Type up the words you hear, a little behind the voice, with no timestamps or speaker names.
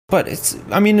But it's,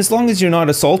 I mean, as long as you're not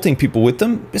assaulting people with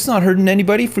them, it's not hurting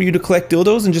anybody for you to collect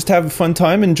dildos and just have a fun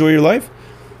time and enjoy your life.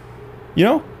 You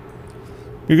know?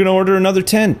 You're gonna order another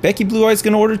 10. Becky Blue Eye's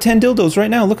gonna order 10 dildos right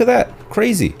now. Look at that.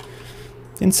 Crazy.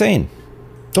 Insane.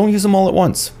 Don't use them all at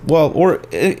once. Well, or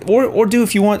do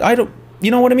if you want. I don't, you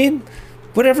know what I mean?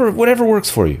 Whatever works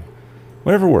for you.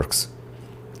 Whatever works.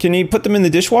 Can you put them in the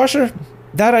dishwasher?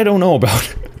 That I don't know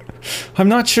about. I'm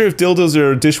not sure if dildos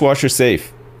are dishwasher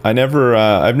safe. I've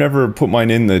never put mine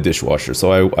in the dishwasher,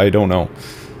 so I don't know.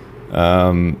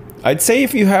 I'd say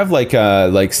if you have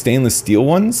like stainless steel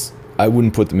ones, I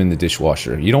wouldn't put them in the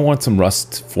dishwasher. You don't want some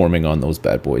rust forming on those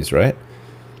bad boys, right?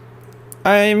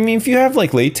 I mean, if you have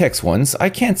like latex ones, I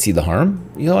can't see the harm.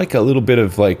 You know, like a little bit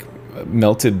of like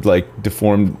melted, like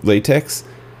deformed latex.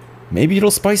 Maybe it'll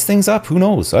spice things up. Who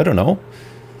knows? I don't know.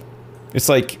 It's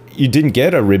like you didn't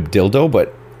get a ribbed dildo,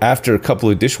 but after a couple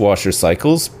of dishwasher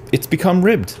cycles, it's become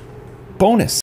ribbed. Bonus.